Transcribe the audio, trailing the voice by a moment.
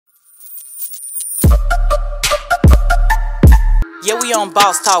Yeah, we on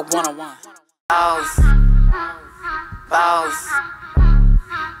Boss Talk 101. Boss.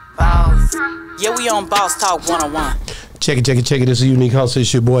 Yeah, we on Boss Talk 101. Check it. This is a Unique Hustle.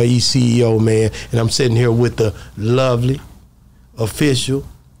 It's your boy E-CEO, man. And I'm sitting here with the lovely, official,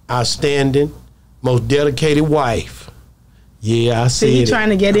 outstanding, most dedicated wife. Yeah, I see it. He's trying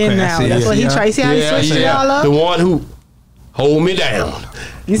to get in now. That's what he tried. You see how he switched it all up? The one who hold me down.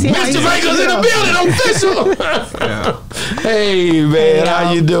 You see how Mr. Baker's in the building, official. Hey, man,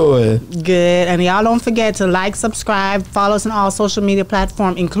 how you doing? Good. And y'all don't forget to like, subscribe, follow us on all social media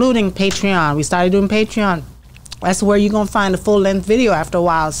platforms, including Patreon. We started doing Patreon. That's where you're going to find the full-length video after a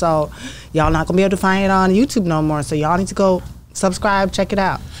while. So y'all not going to be able to find it on YouTube no more. So y'all need to go subscribe, check it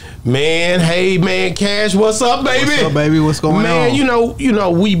out. Man, hey, man, Cash, what's up, baby? What's up, baby? What's going on? Man, you know,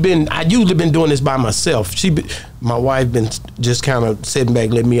 I usually been doing this by myself. My wife been just kind of sitting back,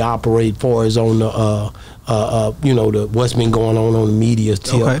 letting me operate for us on the, the what's been going on the media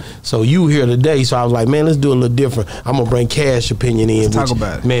tip. Okay. So you here today, so I was like, man, let's do a little different. I'm gonna bring Cash opinion in. Let's talk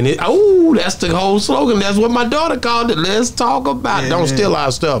about it. Man, that's the whole slogan. That's what my daughter called it. Let's talk about it. Don't steal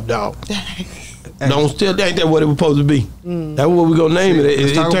our stuff, dog. Don't steal. Ain't that what it was supposed to be? That's what we're gonna name it.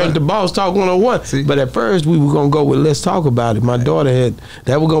 It turned to Boss Talk 101. But at first we were gonna go with Let's Talk About It. My daughter had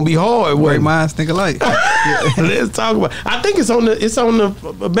that was gonna be hard. Great minds think alike. Let's talk about it. I think it's on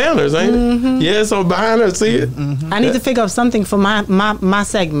the banners, ain't it? Yeah, it's on behind her. See it? I need to figure out something for my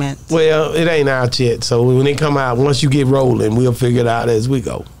segment. Well, it ain't out yet. So when it come out, once you get rolling, we'll figure it out as we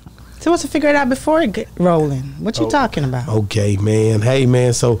go. So what's to figure it out before it get rolling? What you talking about? Okay, man. Hey,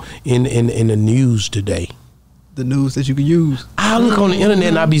 man. So in the news today, the news that you can use. I look on the internet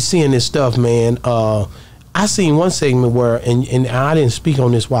and I be seeing this stuff, man. I seen one segment where, and I didn't speak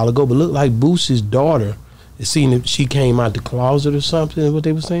on this a while ago, but looked like Boosie's daughter. It seemed that she came out the closet or something. Is what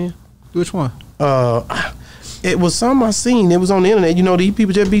they were saying? Which one? It was something I seen. It was on the internet. You know, these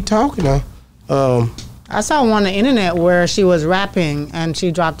people just be talking now. I saw one on the internet where she was rapping and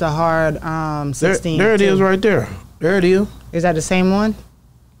she dropped a hard 16. There it is right there. There it is. Is that the same one?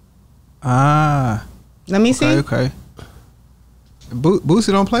 Ah. Let me see. Okay.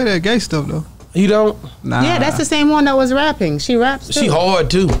 Boosie don't play that gay stuff though. You don't? Nah. Yeah, that's the same one that was rapping. She raps too. She hard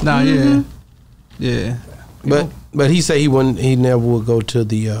too. Nah, yeah. But he said he never would go to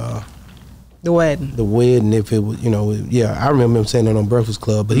the wedding. The wedding, if it was, I remember him saying that on Breakfast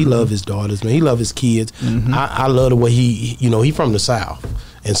Club. But he loved his daughters, man. He loved his kids. I love the way he from the South.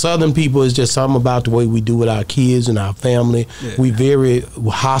 And Southern people is just something about the way we do with our kids and our family. Yeah. We very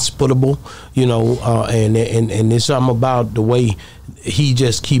hospitable, and there's something about the way he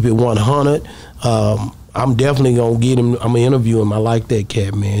just keep it 100. I'm definitely gonna get him. I'm gonna interview him. I like that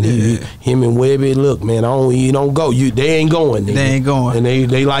cat, man. Him and Webby. Look, man, you don't go. They ain't going. They ain't going, and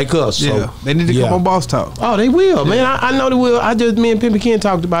they like us. Yeah, so they need to come on Boss Talk. Oh, they will, man. I know they will. Me and Pimpy Ken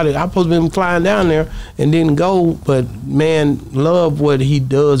talked about it. I supposed to be flying down there and didn't go, but man, love what he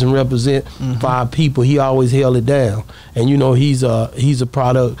does and represent for our people. He always held it down, and he's a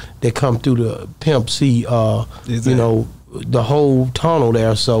product that come through the Pimp C. The whole tunnel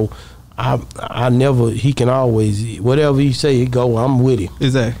there. So. He can always, whatever he say, go, I'm with him.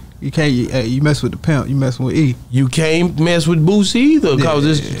 Exactly. You can't, you mess with the pimp, you messing with E. You can't mess with Boosie either, because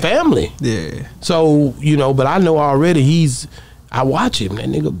it's family. Yeah. So, but I know already I watch him. That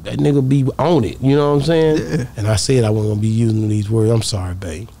nigga be on it, you know what I'm saying? Yeah. And I said I wasn't going to be using these words. I'm sorry,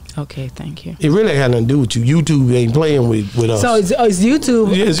 babe. Okay, thank you. It really had nothing to do with you. YouTube ain't playing with us. So it's YouTube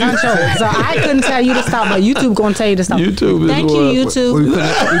control. So I couldn't tell you to stop, but YouTube gonna tell you to stop. YouTube. Thank you, YouTube.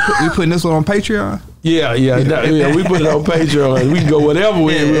 We putting this one on Patreon? Yeah. We put it on Patreon. We can go whatever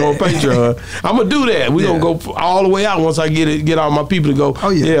way we on Patreon. I'm gonna do that. We gonna go all the way out once I get all my people to go. Oh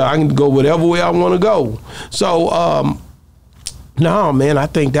yeah. I can go whatever way I want to go. So no, man, I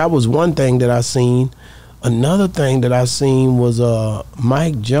think that was one thing that I seen. Another thing that I seen was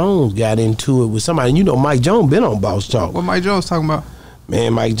Mike Jones got into it with somebody. Mike Jones been on Boss Talk. What Mike Jones talking about?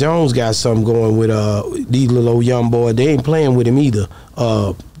 Man, Mike Jones got something going with these little old young boys. They ain't playing with him either.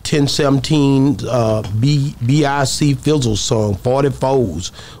 1017 BIC Fizzle song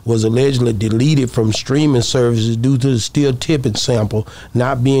 44s was allegedly deleted from streaming services due to the still tipping sample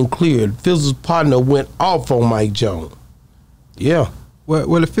not being cleared. Fizzle's partner went off on Mike Jones. Yeah. Where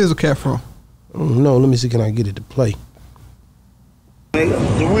the Fizzle cat from? No, let me see. Can I get it to play? The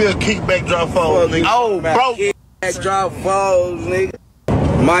real kickback drop falls, nigga. Oh, bro. Kickback drop falls, nigga.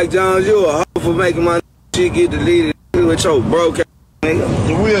 Mike Jones, you a hoe for making my shit get deleted with your broke ass, nigga.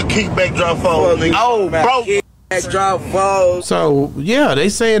 The real kickback drop falls, nigga. Oh, bro. Kickback drop falls. So yeah, they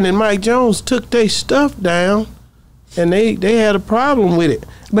saying that Mike Jones took their stuff down, and they had a problem with it.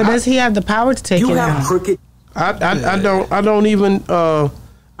 But does he have the power to take it down? Crooked. I don't even.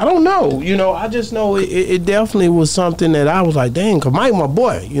 I don't know. You know, I just know it definitely was something that I was like, dang, cause Mike, my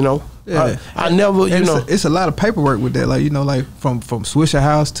boy. You know. Yeah. I never, you know. It's a lot of paperwork with that. Like, you know, like from Swisher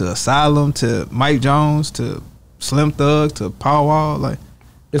House to Asylum to Mike Jones to Slim Thug to Paul Wall. Like,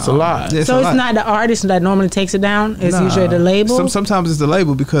 it's a lot. So it's not the artist that normally takes it down. It's usually the label. Sometimes it's the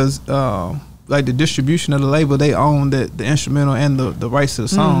label because like the distribution of the label, they own the instrumental and the rights to the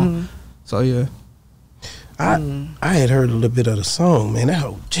song. So yeah. I had heard a little bit of the song, man. That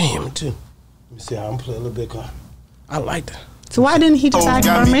whole jam too. Let me see how I'm playing a little bit. I like that. So why didn't he just ask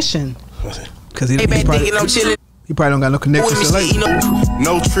permission? Because he probably don't got no connection to the label.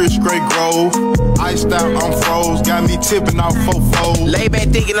 No Trish Grey Grove. Iced out, I'm froze. Got me tipping off 4-4. Lay back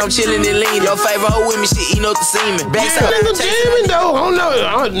thinking I'm chilling and lean. Your favorite hoe with me, she eating up the semen. Backside jamming though.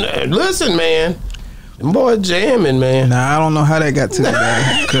 I don't know. Listen, man. Them boys jamming, man. Nah, I don't know how that got to the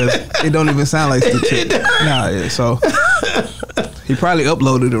guy because it don't even sound like the chick. Nah, yeah. So he probably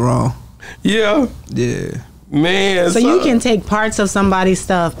uploaded it wrong. Yeah. Yeah. Man, so you can take parts of somebody's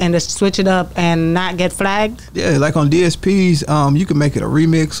stuff and just switch it up and not get flagged? Yeah, like on DSPs, you can make it a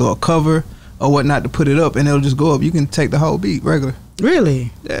remix or a cover or whatnot to put it up and it'll just go up. You can take the whole beat regular.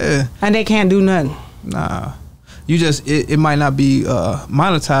 Really? Yeah. And they can't do nothing? Nah. You just, it might not be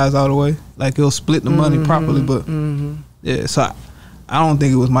monetized all the way. Like it'll split the money properly, but yeah, so I don't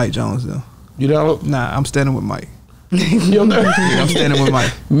think it was Mike Jones though. You don't? Nah, I'm standing with Mike. You know? I'm standing with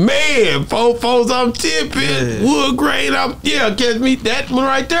Mike. Man, 4-4s, I'm tipping. Wood grain, catch me that one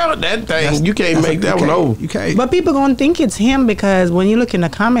right there. That thing, you can't make that one over. You can't. But people gonna think it's him because when you look in the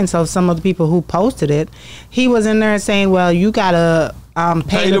comments of some of the people who posted it, he was in there saying, "Well, you gotta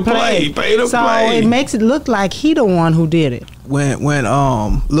pay to play." So it makes it look like he the one who did it. When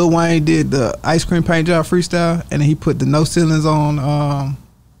Lil Wayne did the ice cream paint job freestyle, and he put the no ceilings on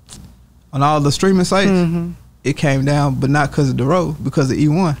all the streaming sites. It came down, but not because of Dero, because of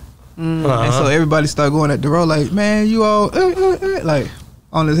E1. And so everybody started going at Dero like, man, you all like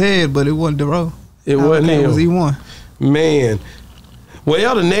on his head, but it wasn't Dero. It wasn't him. It was E1. Man.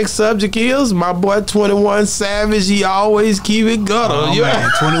 Well, the next subject is my boy 21 Savage. He always keep it gutter. Oh, man,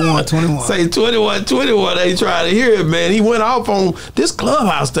 21. Say 21. They trying to hear it, man. He went off on this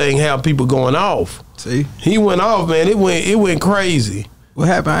Clubhouse thing. Have people going off. See, he went off, man. It went crazy. What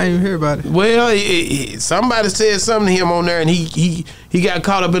happened? I didn't even hear about it. Well, somebody said something to him on there, and he got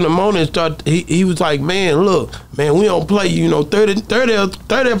caught up in the moment and he was like, man, look, man, we don't play, 30 or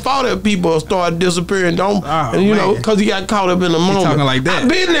 40 people start disappearing, know, because he got caught up in the moment. Talking like that. I've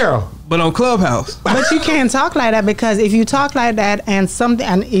been there. But on Clubhouse. But you can't talk like that because if you talk like that and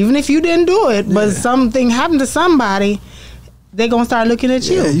even if you didn't do it, but something happened to somebody, they gonna start looking at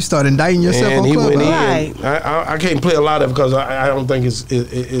you. Yeah, you start indicting yourself on Clubhouse. Right. I can't play a lot of it because I don't think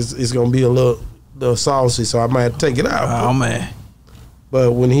it's gonna be a little saucy, so I might have to take it out. Oh man!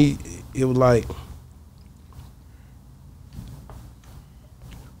 But when it was like,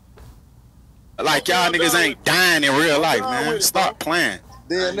 y'all niggas ain't dying in real life, man. Stop playing.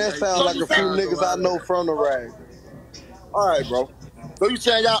 Then that sounds like a few niggas I know from the rag. All right, bro. So you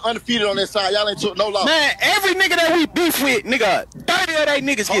saying y'all undefeated on that side? Y'all ain't took no loss. Man, every nigga that we beef with, nigga, 30 of they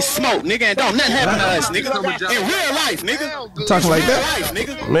niggas get smoked, nigga, and don't nothing happen to us, nigga. In real life, nigga. You talking like that? Life,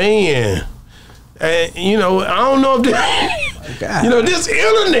 nigga. Man. And, I don't know if this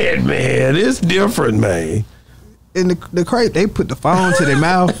internet, man, it's different, man. And the crazy, they put the phone to their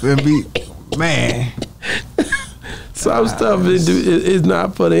mouth and be, man. Some stuff is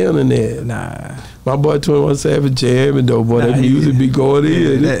not for the internet. Nah. My boy 21 Savage jamming though, boy. That music be going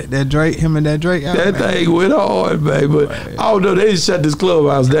in. That Drake, him and that Drake album. That thing went hard, man. But I don't know, they just shut this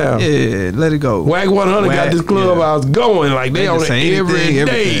clubhouse down. Yeah, let it go. Whack 100 got this clubhouse going. Like they on it every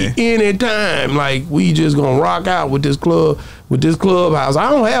day, anytime. Like we just gonna rock out with this clubhouse.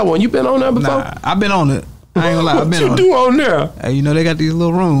 I don't have one. You been on that before? Nah, I've been on it. I ain't gonna lie, I've been on it. What you do on there? Hey, they got these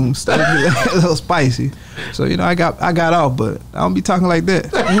little rooms. A little spicy. So, I got off, but I don't be talking like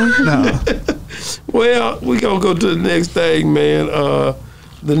that. No. Well, we gonna go to the next thing, man.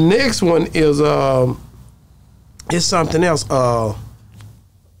 The next one is it's something else. The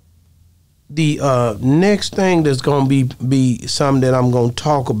next thing that's gonna be something that I'm gonna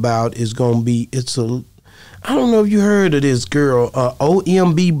talk about is gonna be I don't know if you heard of this girl,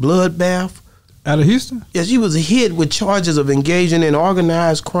 OMB Bloodbath. Out of Houston? Yeah, she was hit with charges of engaging in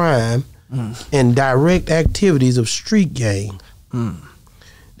organized crime and direct activities of street gang.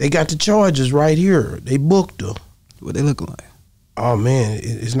 They got the charges right here. They booked her. What they looking like? Oh man,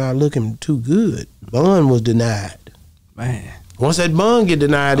 it's not looking too good. Bond was denied. Man. Once that bond get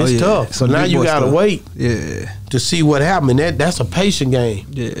denied, it's tough. So now you gotta wait to see what happened. That's a patient game.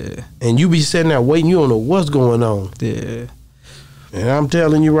 Yeah. And you be sitting there waiting, you don't know what's going on. Yeah. And I'm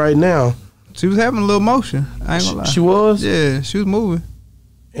telling you right now. She was having a little motion. I ain't gonna lie. She was? Yeah, she was moving.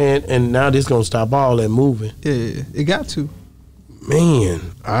 And now this gonna stop all that moving. Yeah, it got to. Man,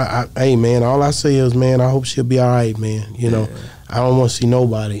 hey man, all I say is, man, I hope she'll be all right, man. You know, I don't want to see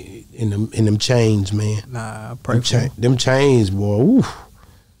nobody in them chains, man. Nah, I pray for them chains, boy. Ooh,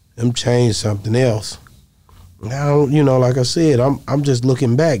 them chains, something else. Now, you know, like I said, I'm just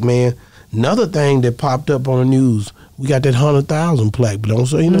looking back, man. Another thing that popped up on the news, we got that 100,000 plaque, but don't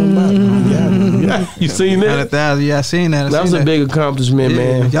say nothing about it. Yeah, you seen that? 100,000, yeah, I seen that. That was a big accomplishment,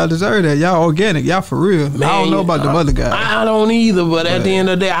 man. Y'all deserve that. Y'all organic. Y'all for real. Man, I don't know about them other guys. I don't either, but at the end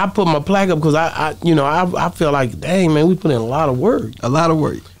of the day, I put my plaque up because I feel like, dang, man, we put in a lot of work. A lot of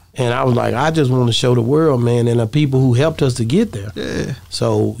work. And I was like, I just want to show the world, man, and the people who helped us to get there. Yeah.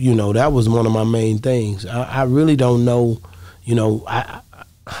 So, you know, that was one of my main things. I really don't know, you know, I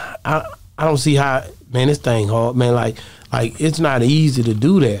don't see how, man, this thing hard, man. Like it's not easy to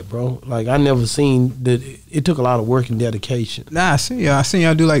do that, bro. Like I never seen that. It took a lot of work and dedication. Nah, I seen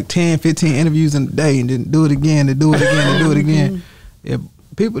y'all do like 10, 15 interviews in a day and then do it again and do it again and do it again. Yeah,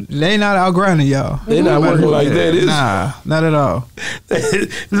 people, they not out grinding y'all. They not working like that. Nah, not at all.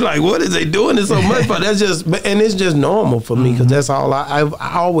 It's like, what is they doing it so much for? That's just, and it's just normal for me because that's all I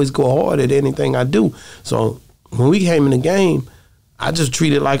always go hard at anything I do. So when we came in the game, I just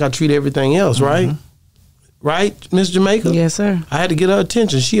treat it like I treat everything else, right? Right, Miss Jamaica? Yes, sir. I had to get her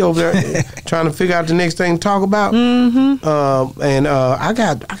attention. She over there trying to figure out the next thing to talk about. I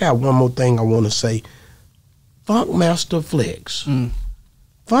got one more thing I want to say. Funkmaster Flex.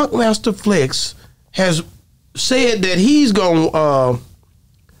 Funkmaster Flex has said that he's going.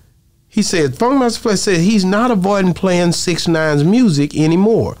 He said Funkmaster Flex said he's not avoiding playing 6ix9ine's music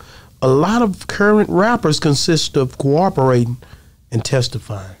anymore. A lot of current rappers consist of cooperating and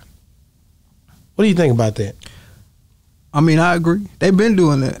testifying. What do you think about that? I mean, I agree. They've been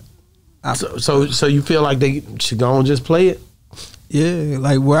doing that. So you feel like they should go and just play it? Yeah,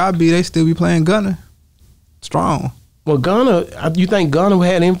 like where I be, they still be playing Gunna. Strong. Well, Gunna, you think Gunna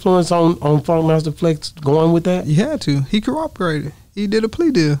had influence on Funkmaster Flex going with that? He had to. He cooperated. He did a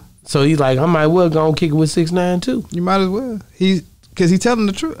plea deal. So he's like, I might well go and kick it with 6ix9ine too. You might as well. Because he's telling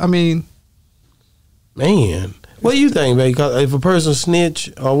the truth. I mean, man, what do you think, baby? Because if a person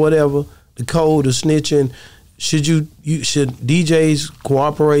snitch or whatever, the code of snitching, should DJs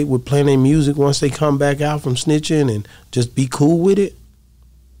cooperate with playing their music once they come back out from snitching and just be cool with it?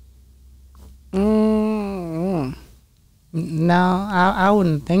 No, I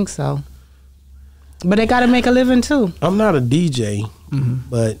wouldn't think so. But they got to make a living too. I'm not a DJ,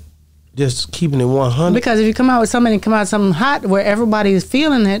 but just keeping it 100. Because if you come out with something hot where everybody is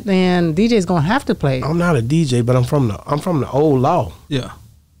feeling it, then DJ's gonna have to play. I'm not a DJ, but I'm from the old law. Yeah.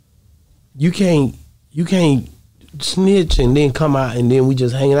 You can't snitch and then come out and then we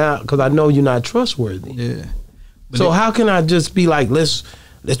just hanging out because I know you're not trustworthy. Yeah. So how can I just be like, let's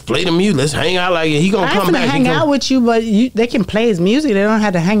play the music, let's hang out like he gonna come back? Hang out with you, but they can play his music. They don't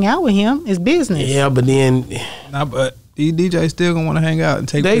have to hang out with him. It's business. Yeah, but then but these DJs still gonna want to hang out and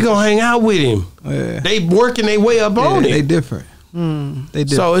take. They pictures. Gonna hang out with him. Yeah. They working their way up on it. They different. They different.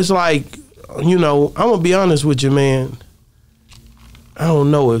 So it's like, you know, I'm gonna be honest with you, man. I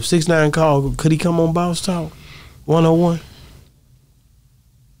don't know if 6ix9ine called. Could he come on Boss Talk 101?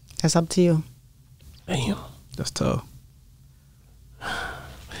 That's up to you. Damn, that's tough.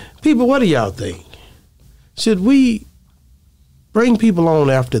 People, what do y'all think? Should we bring people on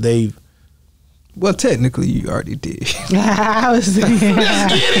after they've? Well, technically, you already did. I was thinking.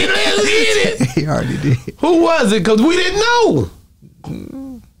 Let's get it. He already did. Who was it? Because we didn't know.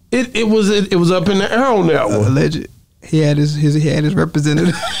 It was up in the air on that one. Alleged. He had his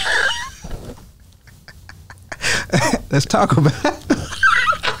representative. Let's talk about it.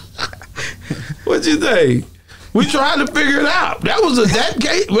 What you think? We tried to figure it out. That was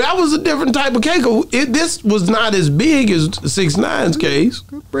a different type of cake. This was not as big as 6ix9ine's case.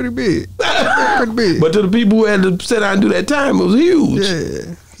 Pretty big. Pretty big. But to the people who had to sit down and do that time, it was huge.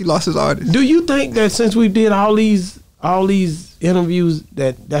 Yeah, he lost his artist. Do you think that since we did all these interviews,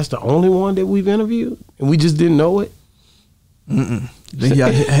 that's the only one that we've interviewed and we just didn't know it? Then y'all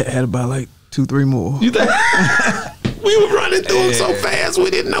had about like 2-3 more. You think? We were running through them so fast we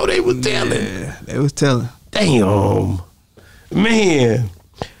didn't know they was telling. Yeah, they was telling. Damn, man.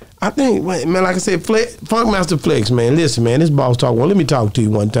 I think, man, like I said, Funkmaster Flex, man. Listen, man, this Boss Talk. Well, let me talk to you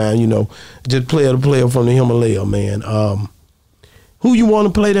one time. You know, just player to player from the Himalaya, man. who you want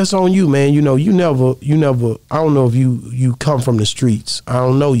to play, that's on you, man. You know, you never. I don't know if you come from the streets. I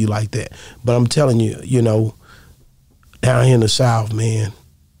don't know you like that, but I'm telling you, you know, down here in the South, man.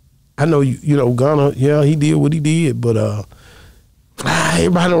 I know you know Gunna. Yeah, he did what he did, but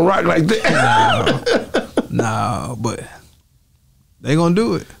everybody don't rock like that. No, but they gonna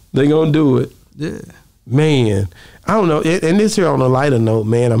do it. They gonna do it. Yeah, man. I don't know. And this here on a lighter note,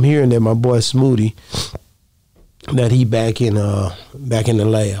 man. I'm hearing that my boy Smoothie, that he back in the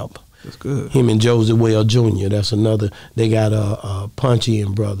lab. That's good. Him and Joseph Well Jr. That's another. They got Punchy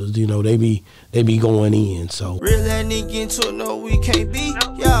and brothers. You know, they be going in. So Real that nigga into it, no, we can't be.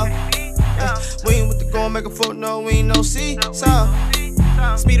 Yeah. We ain't with the go make a foot, no, we ain't no see. So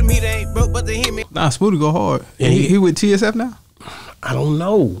speed of meter ain't broke, but they hear me. Nah, Smoothie go hard. And he with TSF now? I don't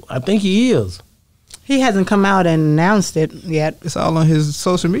know. I think he is. He hasn't come out and announced it yet. It's all on his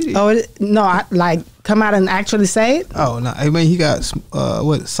social media. Oh, no, like come out and actually say it? Oh, no. I mean, he got,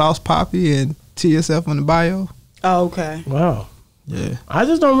 Sauce Poppy and TSF on the bio. Oh, okay. Wow. Yeah. I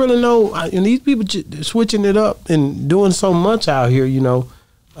just don't really know. And these people switching it up and doing so much out here, you know.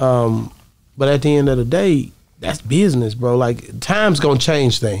 But at the end of the day, that's business, bro. Like, time's gonna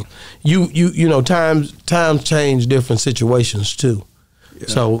change things. You know, times change different situations too. Yeah.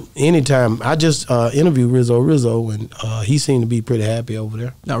 So anytime, I just interviewed Rizzo, and he seemed to be pretty happy over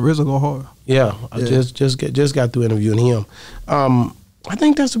there. Now Rizzo go hard. Yeah, I just got through interviewing him. I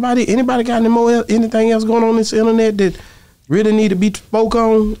think that's about it. Anybody got anything else going on this internet that really need to be spoke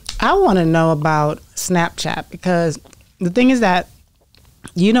on? I want to know about Snapchat, because the thing is that,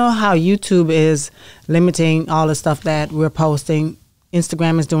 you know how YouTube is limiting all the stuff that we're posting.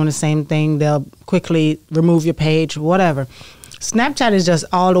 Instagram is doing the same thing. They'll quickly remove your page, whatever. Snapchat is just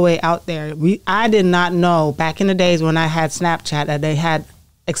all the way out there. I did not know back in the days when I had Snapchat that they had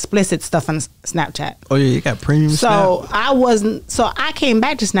explicit stuff on Snapchat. Oh yeah, you got premium. So Snap. I came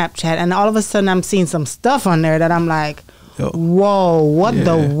back to Snapchat, and all of a sudden I'm seeing some stuff on there that I'm like, whoa, what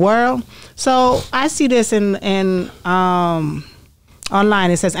the world? So I see this in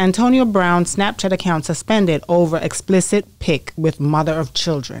online. It says Antonio Brown Snapchat account suspended over explicit pic with mother of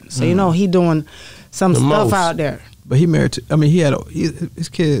children. So you know he doing some stuff out there. But he married to, I mean, his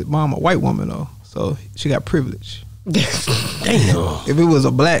kid mom a white woman though, so she got privilege. Damn. If it was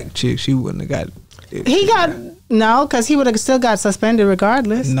a black chick, she wouldn't have got it. He got no, because he would have still got suspended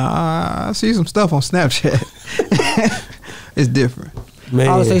regardless. Nah, I see some stuff on Snapchat. It's different. Man.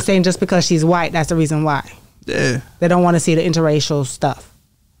 Oh, so you're saying just because she's white, that's the reason why? Yeah. They don't want to see the interracial stuff.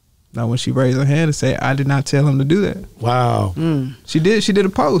 Now, when she raised her hand and said, "I did not tell him to do that." Wow. She did a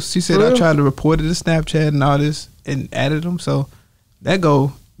post. She said, "I tried to report it to Snapchat and all this and added them." So that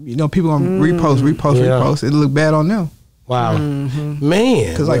go, you know, people gonna repost. It look bad on them. Wow. Man.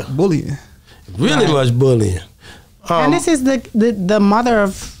 Because like bullying. Really much bullying. And this is the mother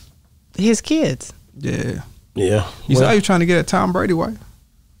of his kids. Yeah. Yeah. You saw you trying to get at Tom Brady wife.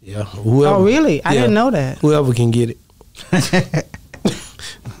 Yeah. Whoever, oh, really? I didn't know that. Whoever can get it.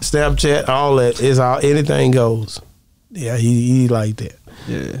 Snapchat, all that, anything goes. Yeah, he like that.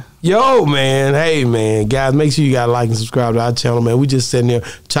 Yeah. Yo, man. Hey, man. Guys, make sure you got to like and subscribe to our channel, man. We just sitting there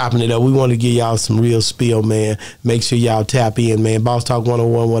chopping it up. We want to give y'all some real spiel, man. Make sure y'all tap in, man. Boss Talk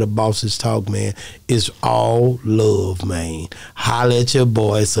 101, where the bosses talk, man. It's all love, man. Holla at your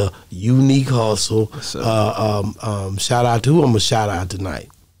boy. It's a unique hustle. Shout out to who I'm going to shout out tonight?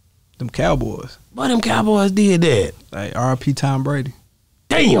 Them Cowboys. Why them Cowboys did that? Like R.I.P. Tom Brady.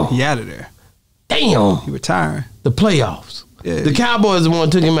 Damn. He out of there. Damn. He retiring. The playoffs. Yeah. The Cowboys the one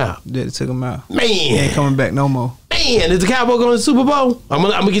took him out. Yeah, they took him out. Man. He ain't coming back no more. Man, is the Cowboy going to the Super Bowl? I'm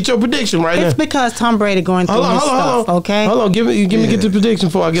gonna get your prediction right now. It's because Tom Brady going through his stuff, okay? Hold on, give me get the prediction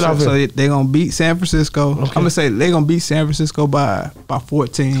before I get off here. So they going to beat San Francisco. Okay. I'm going to say they going to beat San Francisco by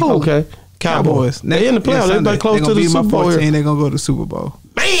 14. Cool. Okay. Cowboys. They in the playoffs. Everybody close to the Super Bowl. They're going to go to the Super Bowl.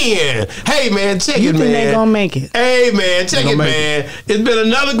 Man, hey man, check it, man. You think they gonna make it? Hey man, check it, man. It's been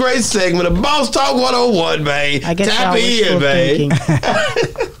another great segment of Boss Talk 101, man. I guess Tap in, man.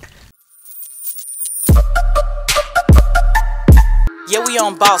 Yeah, we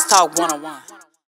on Boss Talk 101.